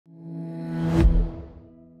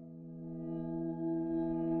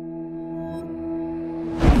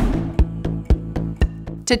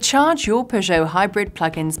To charge your Peugeot hybrid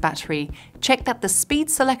plug-in's battery, check that the speed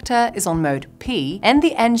selector is on mode P and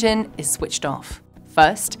the engine is switched off.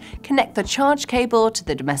 First, connect the charge cable to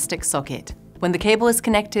the domestic socket. When the cable is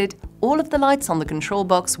connected, all of the lights on the control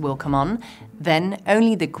box will come on, then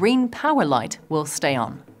only the green power light will stay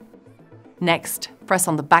on. Next, press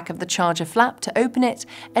on the back of the charger flap to open it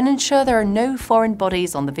and ensure there are no foreign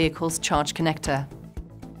bodies on the vehicle's charge connector.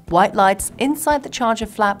 White lights inside the charger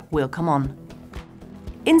flap will come on.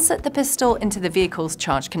 Insert the pistol into the vehicle's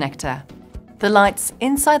charge connector. The lights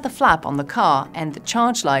inside the flap on the car and the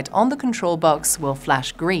charge light on the control box will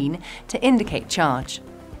flash green to indicate charge.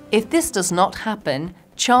 If this does not happen,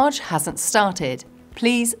 charge hasn't started.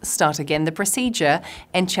 Please start again the procedure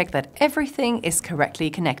and check that everything is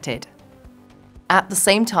correctly connected. At the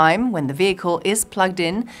same time, when the vehicle is plugged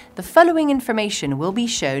in, the following information will be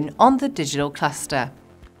shown on the digital cluster: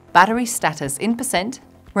 battery status in percent,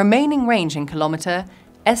 remaining range in kilometre,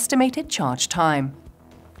 estimated charge time.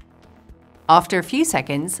 After a few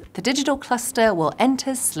seconds, the digital cluster will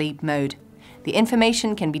enter sleep mode. The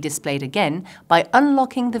information can be displayed again by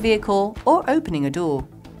unlocking the vehicle or opening a door.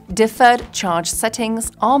 Deferred charge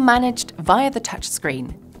settings are managed via the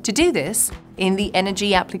touchscreen. To do this, in the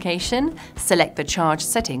Energy application, select the Charge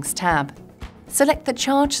Settings tab. Select the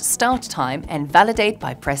charge start time and validate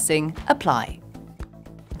by pressing Apply.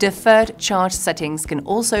 Deferred charge settings can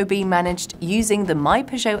also be managed using the My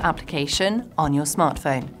Peugeot application on your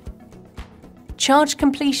smartphone. Charge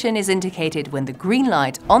completion is indicated when the green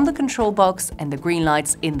light on the control box and the green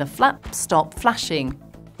lights in the flap stop flashing.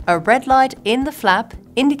 A red light in the flap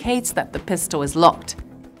indicates that the pistol is locked.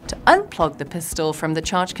 To unplug the pistol from the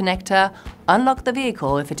charge connector, unlock the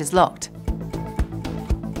vehicle if it is locked.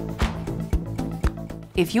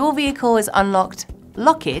 If your vehicle is unlocked,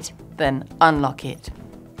 lock it, then unlock it.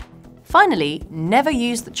 Finally, never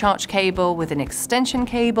use the charge cable with an extension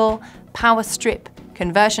cable, power strip,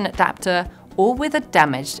 conversion adapter, or with a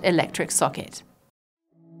damaged electric socket.